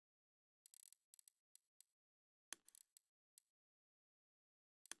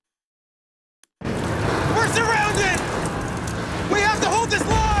this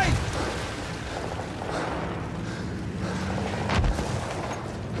line!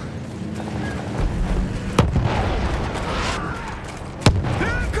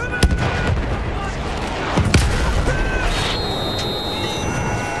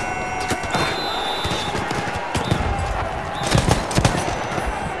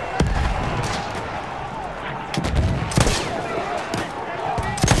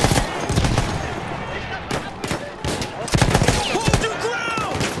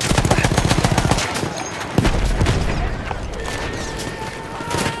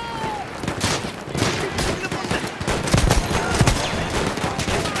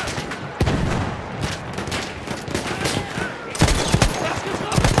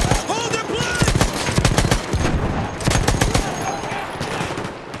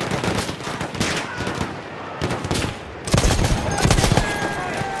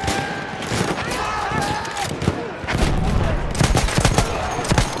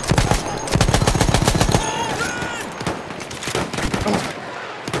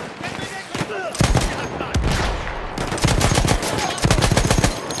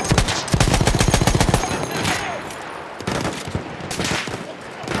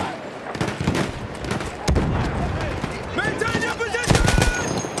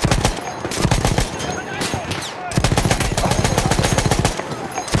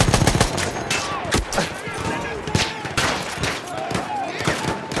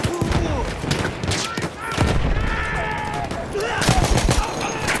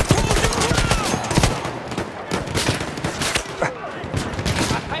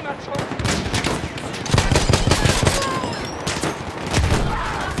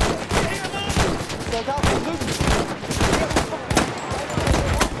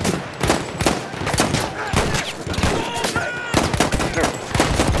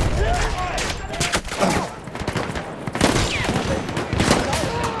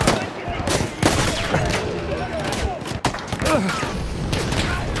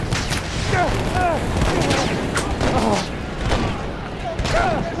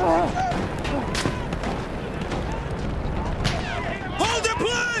 Hold it,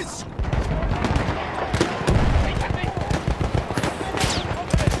 please!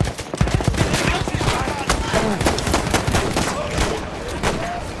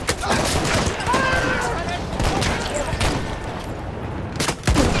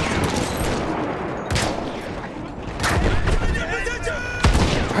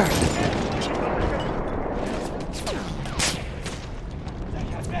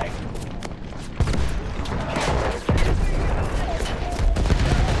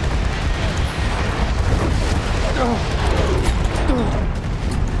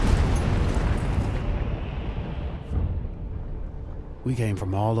 We came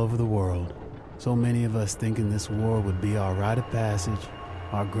from all over the world, so many of us thinking this war would be our rite of passage,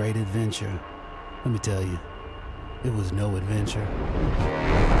 our great adventure. Let me tell you, it was no adventure.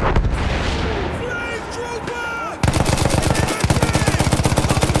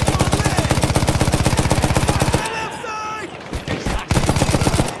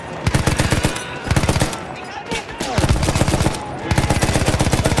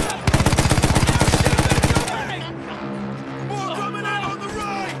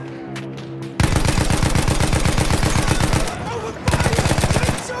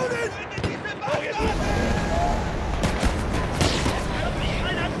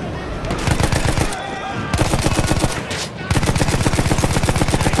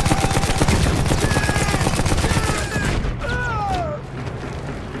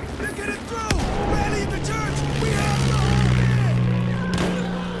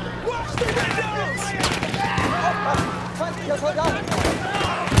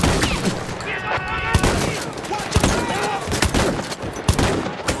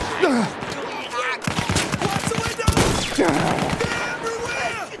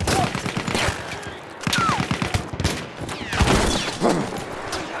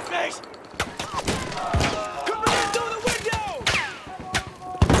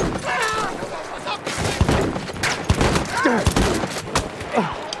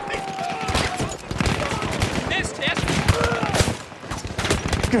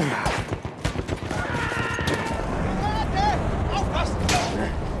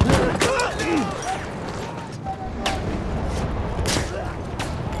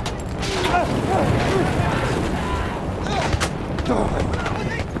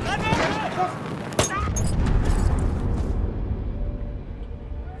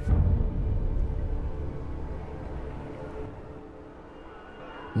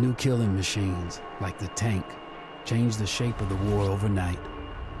 New killing machines, like the tank, changed the shape of the war overnight.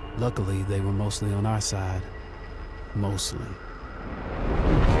 Luckily, they were mostly on our side. Mostly.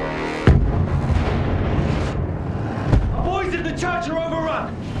 church are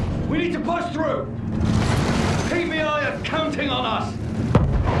overrun! We need to push through! PBI are counting on us!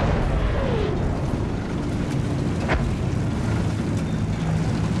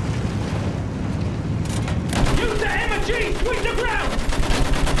 Use the MG! Sweep the ground!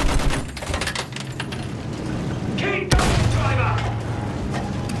 Keep going, driver!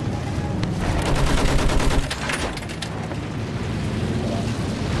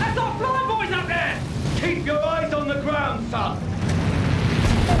 That's our flying boys up there! Keep your eyes on the ground, son!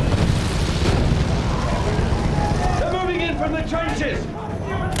 They're moving in from the trenches! Use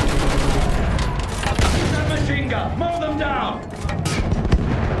that machine gun! Mow them down!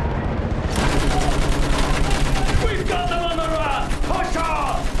 We've got them on the run! Push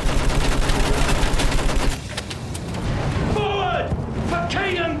on! Forward! For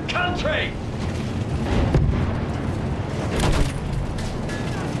king and country!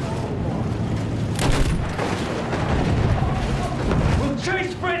 We'll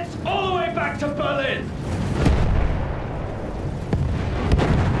chase Fritz all the way back to Berlin!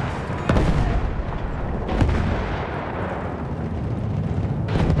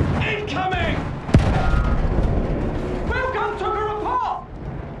 Incoming! Welcome to her apart!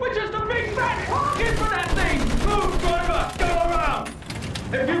 We're just a big fat target for that thing! Move, driver! Go around!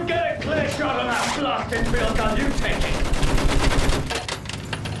 If you get a clear shot on that blasted field gun, you take it!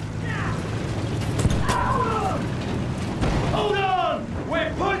 Hold on!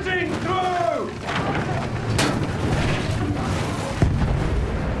 We're pushing through!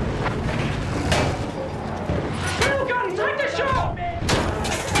 Field gun, take the shot!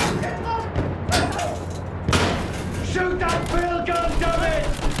 Shoot that field gun, damn it!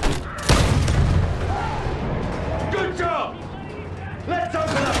 Good job! Let's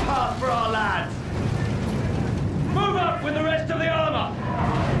open a path for our lads! Move up with the rest of the armor!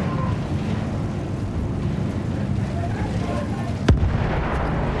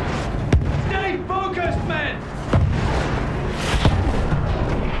 Stay focused, men!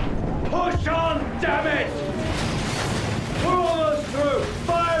 Push on, damn it! We're almost through!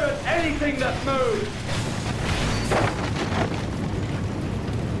 Fire at anything that moves!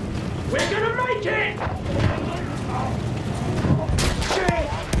 We're gonna make it! Shit!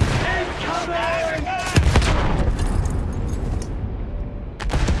 Incoming!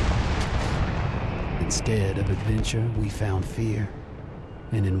 Instead of adventure, we found fear.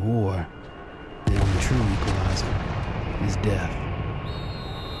 And in war, the only true equalizer is death.